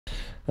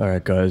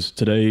Alright guys,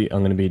 today I'm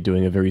going to be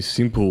doing a very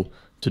simple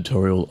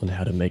tutorial on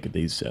how to make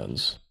these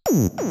sounds.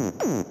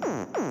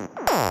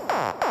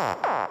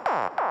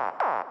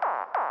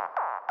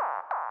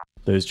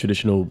 Those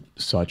traditional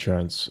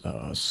Psytrance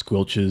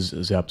squelches,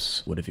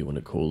 zaps, whatever you want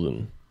to call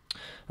them.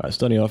 Alright,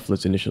 starting off,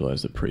 let's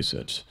initialize the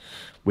preset.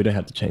 We don't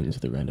have to change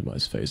the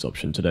randomize phase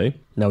option today.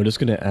 Now we're just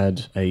going to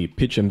add a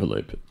pitch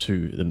envelope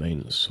to the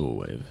main saw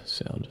wave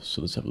sound.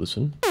 So let's have a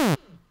listen.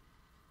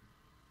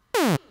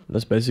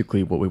 That's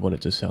basically what we want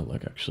it to sound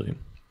like actually.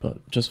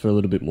 But just for a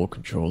little bit more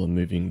control, I'm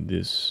moving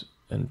this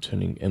and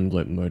turning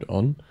envelope mode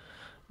on.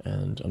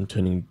 And I'm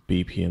turning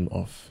BPM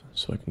off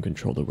so I can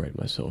control the rate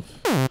myself.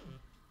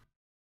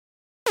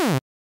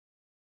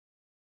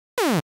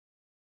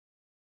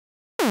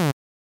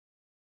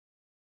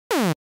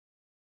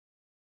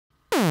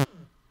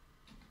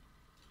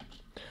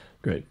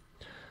 Great.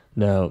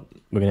 Now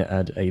we're going to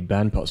add a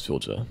bandpass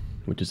filter,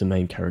 which is the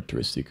main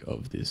characteristic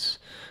of this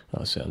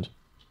sound.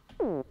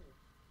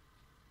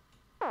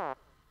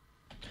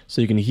 So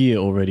you can hear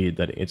already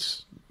that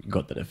it's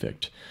got that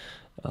effect,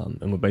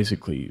 and we're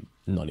basically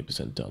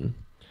 90% done.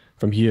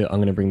 From here, I'm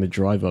going to bring the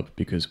drive up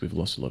because we've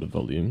lost a lot of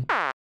volume.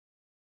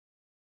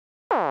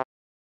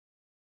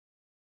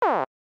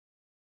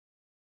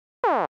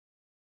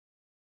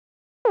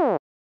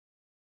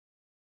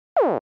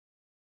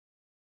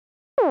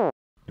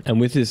 And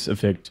with this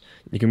effect,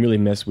 you can really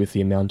mess with the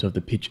amount of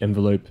the pitch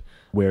envelope,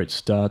 where it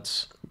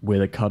starts, where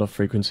the cutoff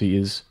frequency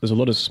is. There's a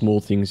lot of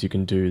small things you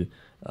can do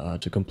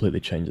to completely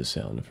change the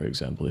sound. For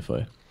example, if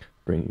I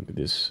bring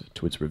this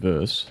to its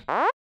reverse,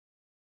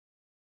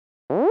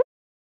 you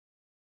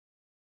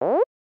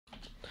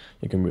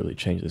can really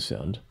change the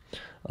sound.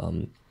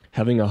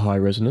 Having a high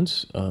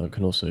resonance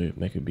can also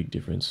make a big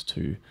difference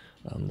to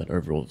that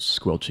overall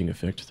squelching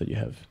effect that you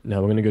have.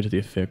 Now we're going to go to the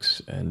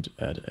effects and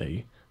add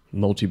a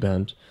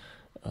multiband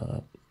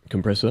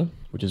compressor,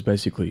 which is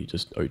basically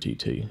just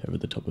OTT over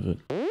the top of it.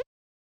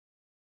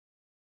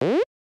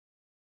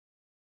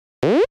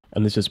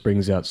 And this just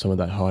brings out some of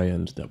that high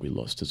end that we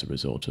lost as a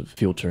result of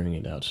filtering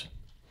it out.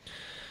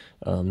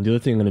 The other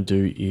thing I'm going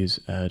to do is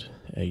add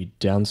a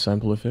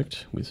downsample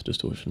effect with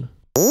distortion.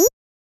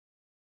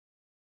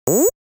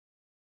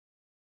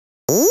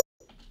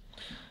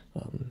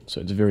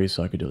 So it's very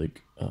psychedelic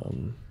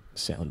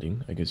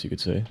sounding, I guess you could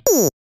say.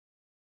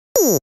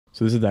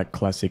 So this is that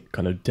classic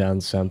kind of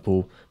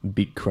downsample,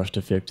 beat crushed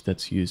effect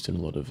that's used in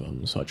a lot of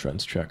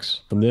Psytrance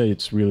tracks. From there,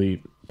 it's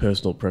really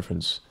personal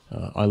preference.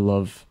 I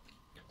love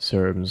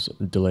Serum's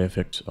delay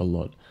effect a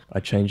lot. I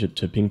change it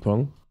to ping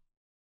pong,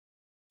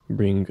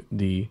 bring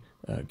the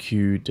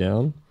Q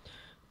down,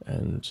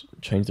 and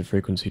change the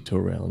frequency to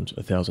around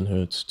 1000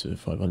 Hz to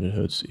 500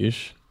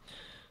 Hz-ish.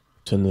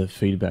 Turn the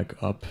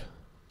feedback up,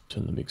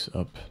 turn the mix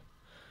up,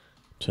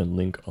 turn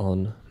link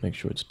on, make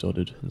sure it's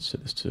dotted, and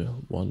set this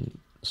to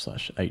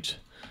 1/8.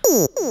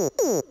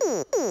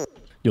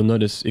 You'll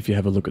notice if you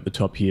have a look at the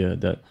top here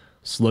that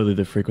slowly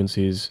the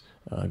frequencies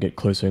get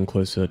closer and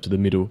closer to the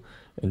middle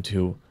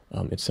until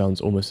it sounds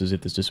almost as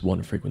if there's just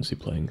one frequency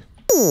playing.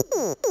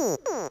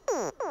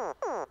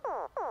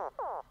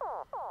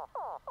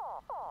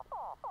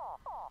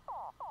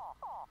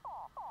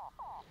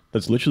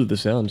 That's literally the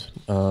sound.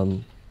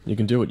 You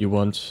can do what you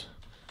want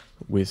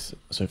with,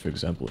 so for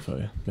example, if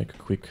I make a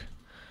quick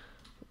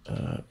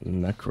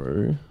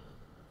macro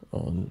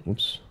on,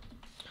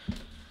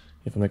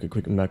 if I make a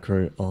quick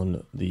macro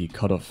on the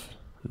cutoff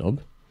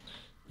knob,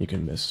 you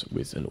can mess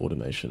with an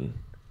automation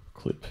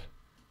clip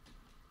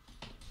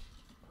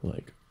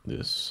like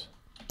this.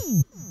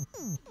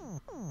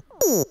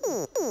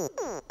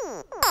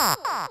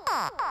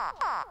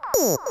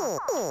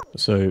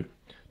 So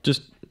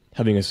just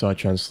having a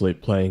Psytrance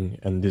sleep playing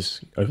and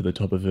this over the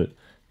top of it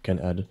can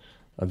add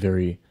a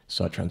very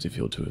Psytrancey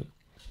feel to it.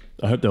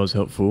 I hope that was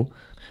helpful.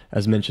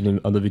 As mentioned in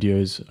other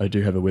videos, I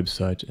do have a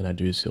website and I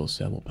do sell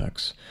sample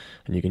packs,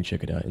 and you can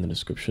check it out in the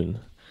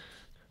description.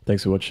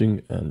 Thanks for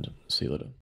watching and see you later.